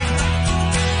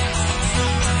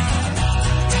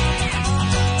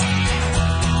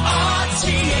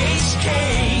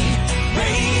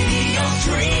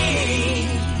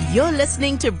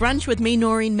listening to Brunch with me,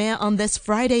 Noreen Mayer, on this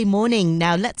Friday morning.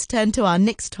 Now, let's turn to our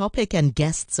next topic and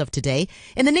guests of today.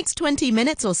 In the next 20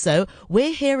 minutes or so,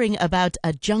 we're hearing about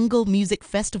a jungle music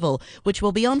festival, which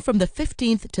will be on from the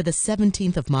 15th to the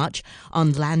 17th of March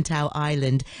on Lantau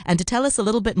Island. And to tell us a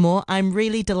little bit more, I'm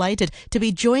really delighted to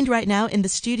be joined right now in the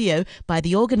studio by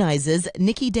the organizers,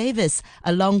 Nikki Davies,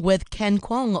 along with Ken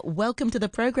Kwong. Welcome to the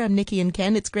program, Nikki and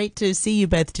Ken. It's great to see you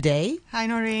both today. Hi,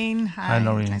 Noreen. Hi,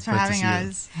 Noreen. Thanks for having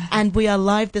us. And we are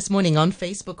live this morning on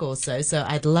Facebook also, so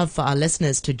I'd love for our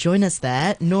listeners to join us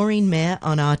there. Noreen Mayer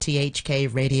on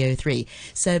RTHK Radio 3.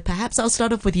 So perhaps I'll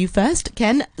start off with you first.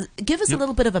 Ken, give us a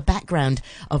little bit of a background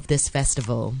of this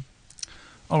festival.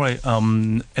 All right.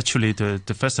 Actually,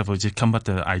 the festival just come up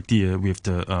with the idea with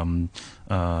the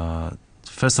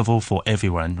festival for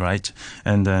everyone, right?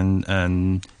 And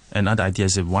then another idea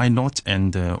is why not?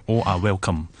 And all are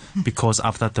welcome, because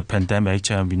after the pandemic,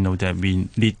 we know that we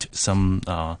need some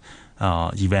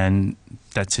event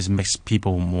that just makes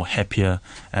people more happier,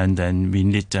 and then we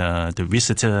need the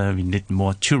visitor, we need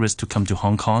more tourists to come to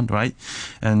Hong Kong, right?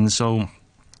 And so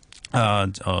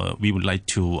we would like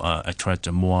to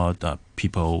attract more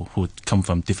people who come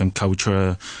from different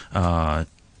culture,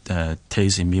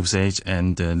 taste in music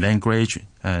and language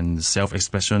and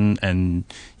self-expression and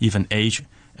even age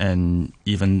and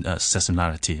even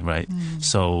seasonality, right?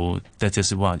 So that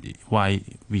is why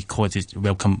we call it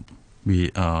welcome.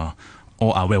 We all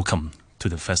are welcome to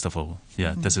the festival.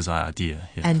 Yeah, this is our idea.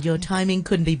 Yeah. And your timing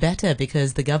couldn't be better,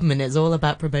 because the government is all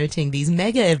about promoting these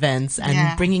mega events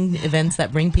and bringing events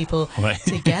that bring people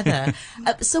together.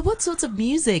 So what sorts of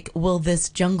music will this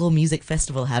Jungle Music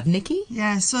Festival have, Nikki?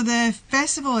 Yeah, so the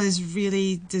festival is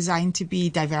really designed to be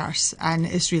diverse, and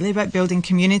it's really about building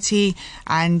community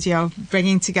and, you know,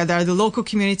 bringing together the local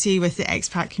community with the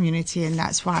expat community, and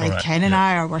that's why Ken and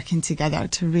I are working together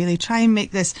to really try and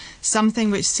make this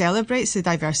something which celebrates the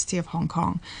diversity of Hong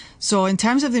Kong. So in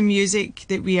terms of the music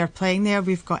that we are playing there,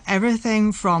 we've got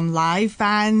everything from live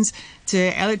bands to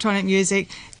electronic music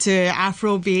to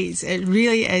Afro beats. It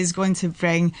really is going to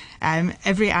bring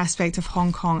every aspect of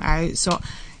Hong Kong out. So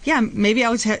yeah, maybe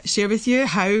I'll share with you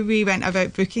how we went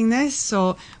about booking this.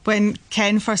 So when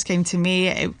Ken first came to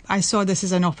me, I saw this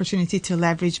as an opportunity to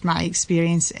leverage my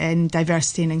experience in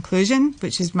diversity and inclusion,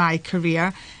 which is my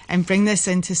career, and bring this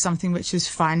into something which is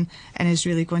fun and is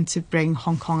really going to bring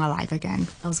Hong Kong alive again.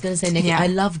 I was going to say, Nikki, I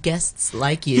love guests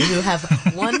like you who have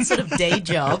one sort of day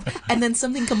job and then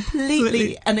something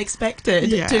completely unexpected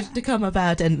to come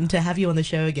about and to have you on the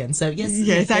show again. So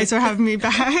yes, thanks for having me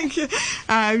back.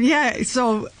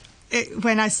 So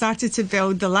when I started to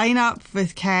build the lineup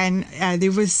with Ken, there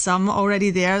was some already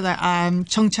there. Like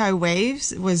Chung Chau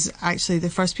Waves was actually the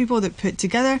first people that put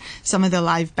together some of the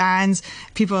live bands.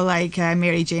 People like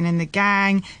Mary Jane and the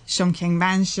Gang, Shum King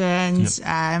Mansions.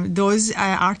 Those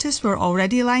artists were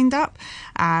already lined up,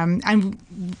 and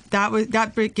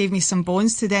that gave me some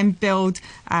bones to then build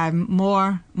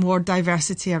more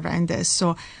diversity around this.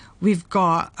 So we've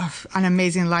got an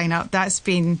amazing lineup. That's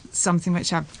been something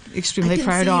which I'm extremely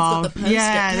proud of. You've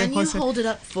got the poster. Can you hold it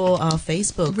up for our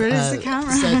Facebook? Where is the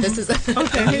camera? So this is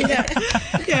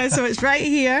so it's right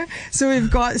here. So we've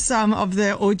got some of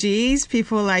the OGs.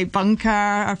 People like Bunker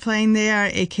are playing there,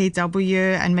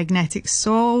 AKW and Magnetic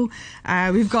Soul.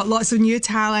 We've got lots of new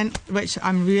talent, which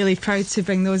I'm really proud to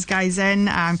bring those guys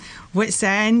in. Wits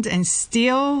End and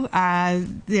Steel.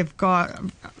 They've got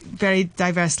very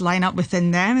diverse lineup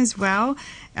within them as well.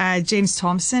 James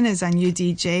Thompson is a new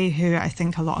DJ who I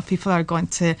think a lot of people are going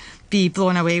to be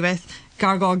blown away with.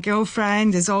 Gargoyle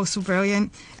Girlfriend is also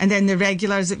brilliant. And then the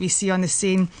regulars that we see on the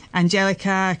scene,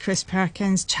 Angelica, Chris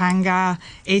Perkins, Changa,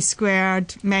 A Squared,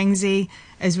 Mengzi,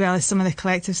 as well as some of the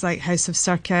collectives like House of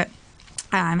Circuit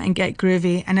and Get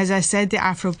Groovy. And as I said, the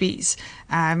Afro Beats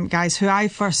guys who I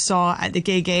first saw at the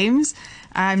Gay Games,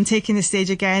 taking the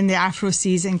stage again, the Afro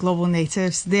Seas and Global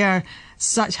Natives. They're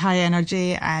such high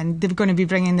energy, and they're going to be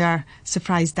bringing their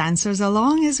surprise dancers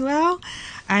along as well.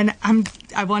 And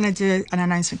I want to do an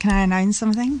announcement. Can I announce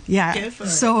something? Yeah. Go for it.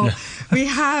 So we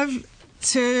have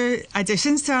two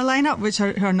additions to our lineup,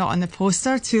 who are not on the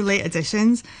poster, two late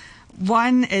additions.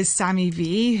 One is Sammy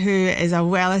V, who is a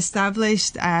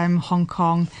well-established Hong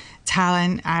Kong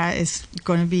talent, is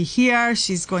going to be here.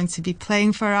 She's going to be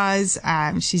playing for us.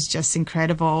 She's just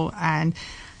incredible. And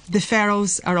the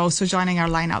Ferals are also joining our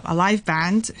lineup, a live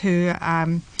band who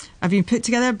have been put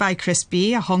together by Chris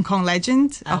B, a Hong Kong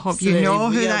legend. Absolutely. I hope you know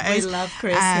who that is. We love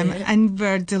Chris. And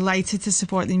we're delighted to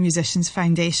support the Musicians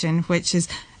Foundation, which is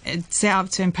set up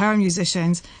to empower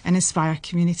musicians and inspire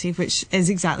community, which is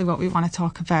exactly what we want to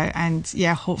talk about. And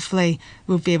yeah, hopefully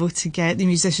we'll be able to get the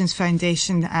Musicians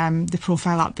Foundation the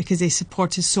profile up, because they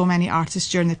supported so many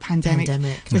artists during the pandemic.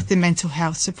 With the mental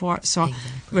health support. So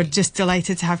we're just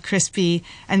delighted to have Crispy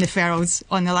and the Ferals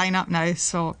on the lineup now.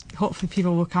 So hopefully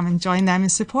people will come and join them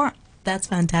and support. That's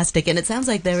fantastic. And it sounds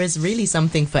like there is really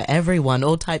something for everyone,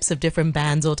 all types of different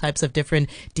bands, all types of different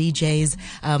DJs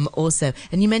also.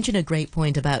 And you mentioned a great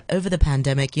point about over the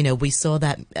pandemic, you know, we saw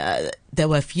that there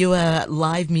were fewer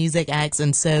live music acts,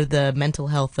 and so the mental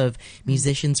health of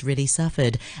musicians really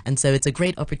suffered. And so it's a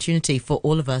great opportunity for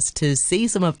all of us to see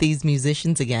some of these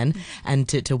musicians again and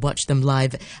to watch them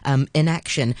live in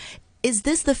action. Is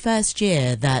this the first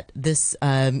year that this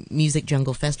Music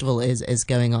Jungle Festival is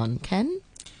going on, Ken?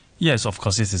 Yes, of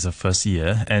course, this is the first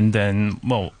year. And then,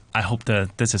 well, I hope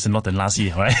that this is not the last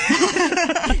year, right?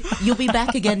 You'll be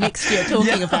back again next year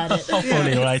talking about it.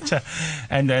 Hopefully, right?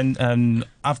 And then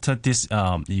after this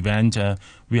event,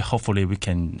 hopefully we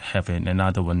can have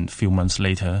another one a few months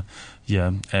later.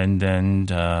 Yeah, and then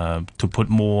to put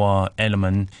more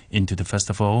element into the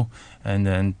festival, and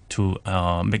then to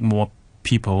make more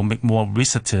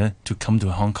visitors to come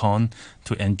to Hong Kong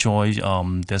to enjoy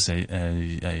there's a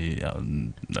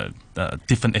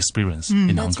different experience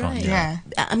in Hong Kong. Right. Yeah.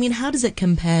 I mean, how does it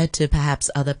compare to perhaps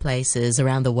other places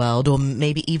around the world, or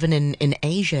maybe even in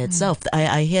Asia itself?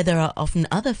 I hear there are often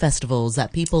other festivals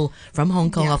that people from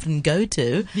Hong Kong often go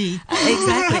to.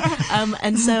 Exactly.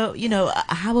 And so, you know,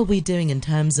 how are we doing in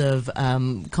terms of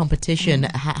competition?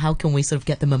 How can we sort of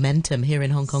get the momentum here in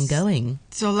Hong Kong going?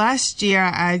 So last year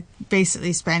I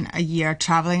basically spent a year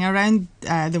travelling around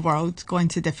the world, going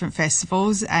to different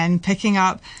festivals and picking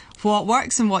up what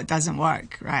works and what doesn't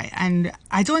work, right? And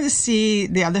I don't see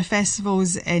the other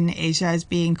festivals in Asia as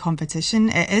being competition.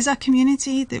 It is a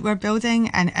community that we're building,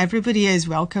 and everybody is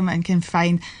welcome and can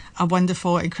find a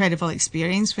wonderful, incredible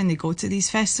experience when they go to these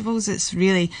festivals. It's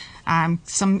really, in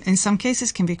some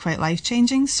cases, can be quite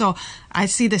life-changing. So I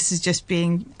see this as just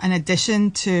being an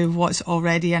addition to what's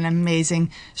already an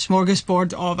amazing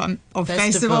smorgasbord of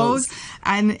festivals.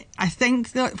 And I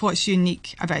think that what's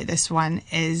unique about this one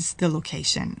is the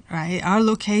location, right? Our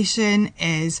location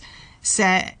is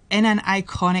set in an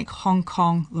iconic Hong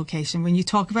Kong location. When you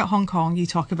talk about Hong Kong, you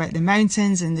talk about the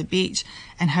mountains and the beach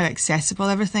and how accessible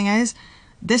everything is.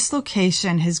 This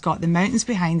location has got the mountains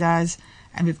behind us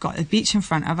and we've got the beach in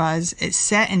front of us. It's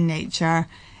set in nature.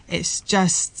 It's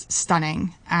just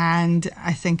stunning. And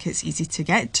I think it's easy to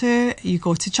get to. You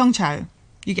go to Chung Chau.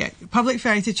 You get public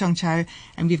ferry to Chung Chau,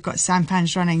 and we've got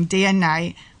sampans running day and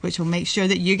night, which will make sure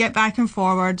that you get back and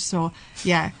forward. So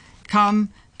yeah, come,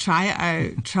 try it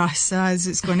out. Trust us.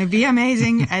 It's going to be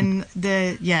amazing. And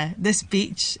this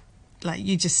beach,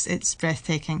 it's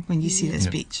breathtaking when you see this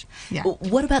beach. Yeah.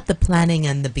 What about the planning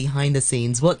and the behind the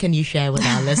scenes? What can you share with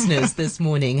our listeners this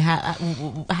morning? How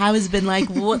has it been like?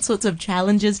 What sorts of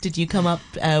challenges did you come up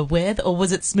with, or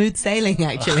was it smooth sailing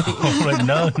actually?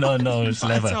 No, it's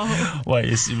never. Well,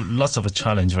 it's lots of a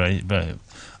challenge, right? But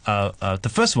the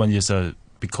first one is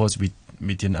because we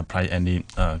didn't apply any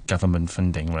government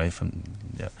funding, right?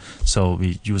 So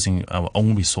we're using our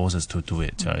own resources to do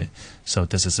it, right? So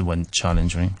this is one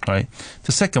challenge, right?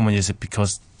 The second one is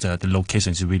because the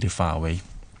location is really far away,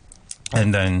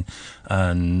 and then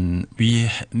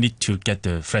we need to get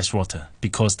the fresh water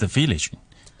because the village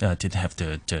didn't have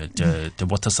the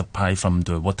water supply from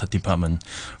the water department,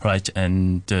 right?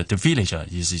 And the villager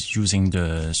is using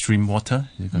the stream water,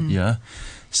 yeah.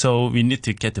 So we need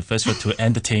to get the fresh water to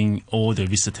entertain all the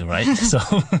visitors, right? So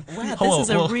wow, this is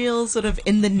a real sort of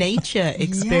in the nature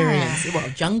experience. Yeah. Well,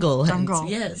 jungle.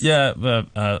 Yes. Yeah.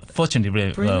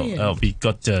 Fortunately, we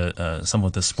got some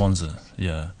of the sponsors.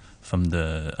 Yeah, from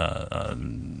the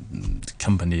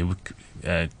company.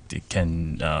 They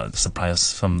can supply us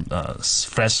some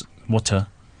fresh water.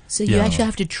 So you actually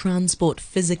have to transport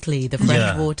physically the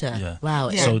fresh water. Yeah. Wow.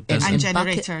 Yeah. So and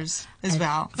generators as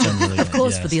well. Of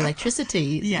course, for the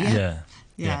electricity.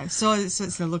 Yeah. So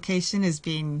the location has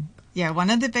been one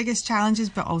of the biggest challenges,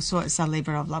 but also it's a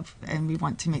labour of love, and we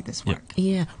want to make this work.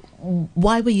 Yeah.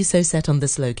 Why were you so set on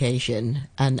this location?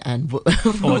 And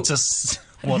just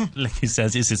what Nikki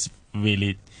says, this is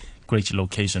really great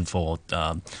location for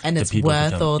and it's people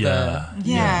worth all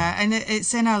and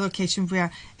it's in a location where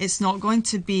it's not going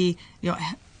to be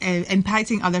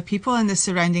impacting other people in the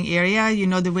surrounding area. You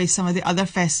know, the way some of the other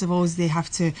festivals, they have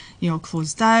to worry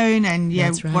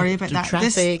about the that.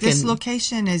 Traffic this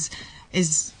location is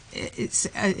it's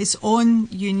its own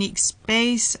unique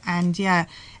space, and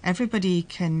everybody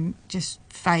can just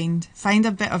find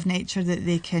a bit of nature that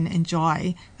they can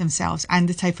enjoy themselves and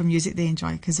the type of music they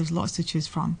enjoy, because there's lots to choose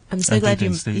from. I'm so glad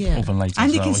you stay overnight. And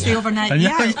as you well, can stay overnight.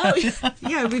 Oh,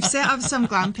 Yeah, we've set up some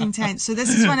glamping tents. So this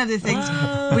is one of the things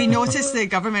we noticed the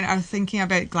government are thinking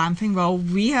about glamping. Well,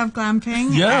 we have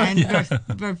glamping,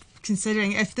 and we're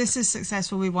considering, if this is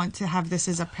successful, we want to have this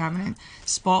as a permanent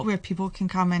spot where people can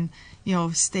come and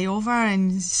stay over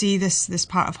and see this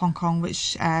part of Hong Kong,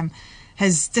 which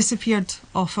has disappeared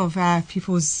off of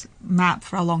people's map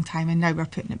for a long time, and now we're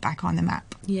putting it back on the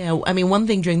map. Yeah, I mean, one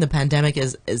thing during the pandemic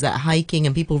is that hiking,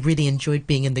 and people really enjoyed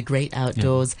being in the great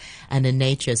outdoors and in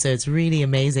nature. So it's really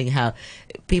amazing how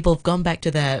people have gone back to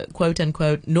their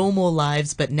quote-unquote normal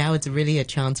lives, but now it's really a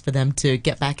chance for them to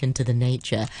get back into the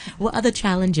nature. What other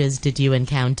challenges did you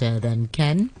encounter then,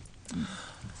 Ken?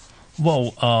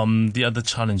 Well, the other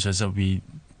challenges that we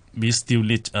still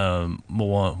need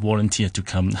more volunteers to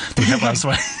come to help us,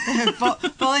 right?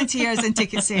 Volunteers and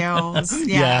ticket sales.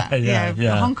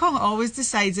 Hong Kong always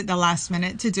decides at the last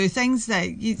minute to do things that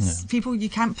people, you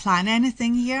can't plan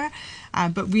anything here,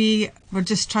 but we're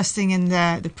just trusting in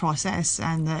the process,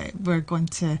 and that we're going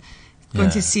to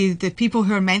see the people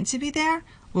who are meant to be there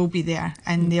will be there,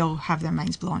 and they'll have their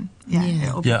minds blown.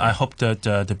 I hope that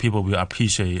the people will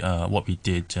appreciate what we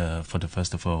did for the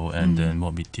festival, and then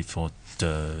what we did for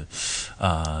the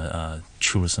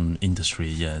tourism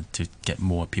industry, to get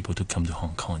more people to come to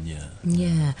Hong Kong.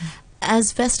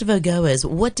 As festival goers,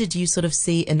 what did you sort of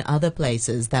see in other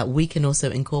places that we can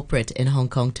also incorporate in Hong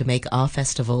Kong to make our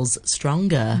festivals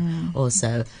stronger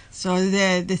also? So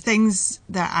the things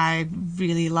that I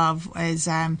really love is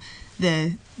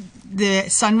the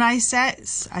sunrise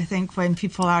sets. I think when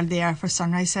people are there for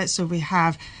sunrise sets, so we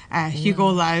have Hugo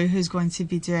Lau, who's going to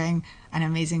be doing an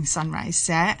amazing sunrise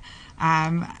set.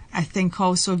 I think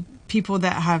also people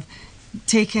that have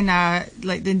taken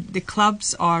like the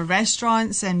clubs or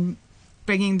restaurants and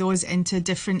bringing those into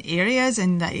different areas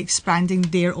and expanding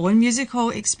their own musical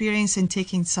experience and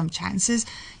taking some chances.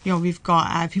 We've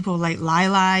got people like Lai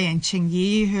Lai and Ching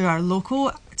Yi, who are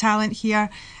local talent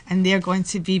here, and they're going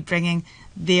to be bringing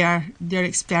their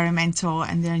experimental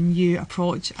and their new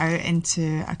approach out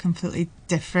into a completely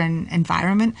different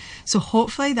environment. So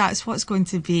hopefully that's what's going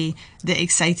to be the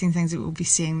exciting things that we'll be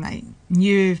seeing, like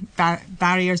new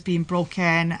barriers being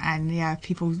broken, and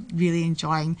people really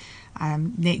enjoying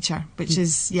nature, which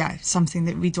is something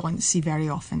that we don't see very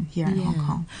often here in Hong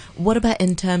Kong. What about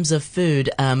in terms of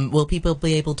food? Will people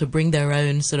be able to bring their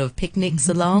own sort of picnics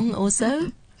along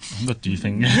also? What do you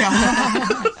think?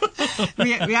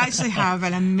 We actually have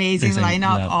an amazing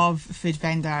lineup of food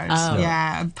vendors.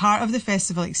 Part of the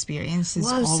festival experience is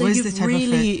always the type of food. So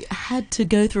you really had to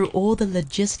go through all the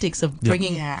logistics of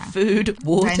bringing food,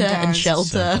 water, vendors, and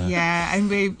shelter. And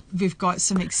we've got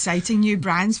some exciting new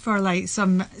brands for like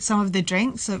some of the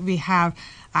drinks that we have.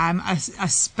 A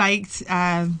spiked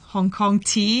Hong Kong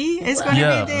tea is going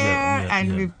to be there,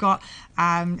 and we've got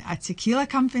a tequila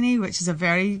company, which is a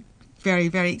very, very,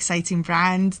 very exciting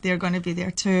brand. They're going to be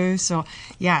there too. So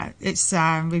it's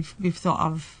we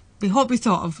hope we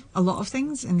thought of a lot of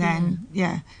things, and then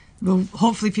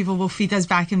hopefully people will feed us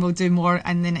back and we'll do more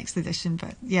in the next edition.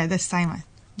 But this time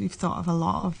we've thought of a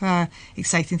lot of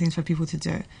exciting things for people to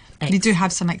do. We do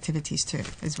have some activities too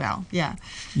as well. We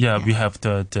have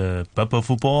the bubble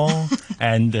football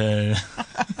and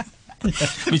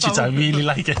which is I really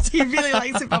like it. He really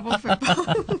likes the bubble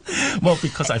football. Well,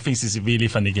 because I think it's a really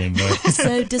funny game, right?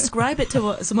 So describe it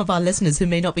to some of our listeners who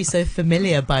may not be so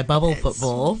familiar by bubble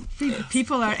football.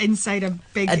 People are inside a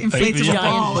big inflatable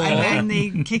ball, and then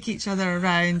they kick each other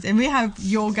around. And we have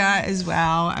yoga as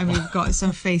well, and we've got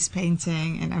some face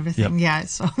painting and everything.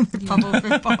 So bubble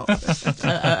football.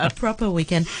 A proper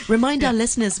weekend. Remind our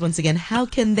listeners once again, how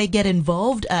can they get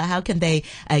involved? How can they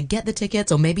get the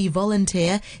tickets or maybe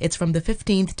volunteer? It's from the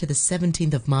 15th to the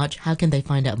 17th of March. How can they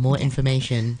find out more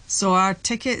information? So our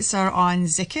tickets are on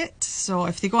Zicket. So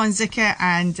if they go on Zicket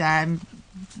and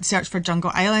search for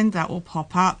Jungle Island, that will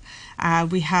pop up.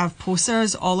 We have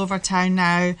posters all over town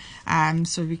now,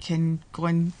 so we can go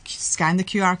and scan the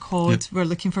QR code. We're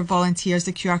looking for volunteers.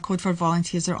 The QR code for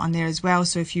volunteers are on there as well.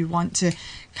 So if you want to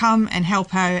come and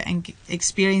help out and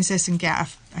experience this and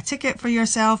get a ticket for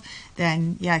yourself,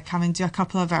 then come and do a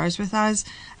couple of hours with us.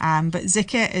 But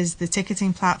Zicket is the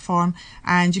ticketing platform,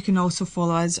 and you can also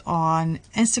follow us on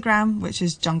Instagram, which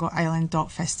is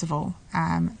jungleisland.festival.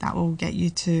 That will get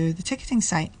you to the ticketing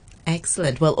site.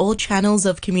 Excellent. Well, all channels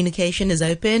of communication is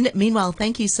open. Meanwhile,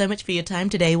 thank you so much for your time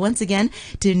today. Once again,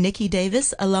 to Nikki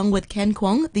Davies, along with Ken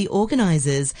Kwong, the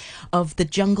organisers of the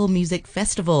Jungle Music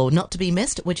Festival, not to be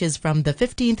missed, which is from the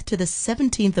 15th to the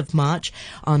 17th of March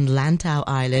on Lantau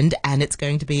Island. And it's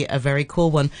going to be a very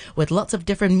cool one with lots of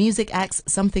different music acts,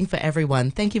 something for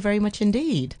everyone. Thank you very much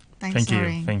indeed. Thanks,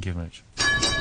 Thank you very much.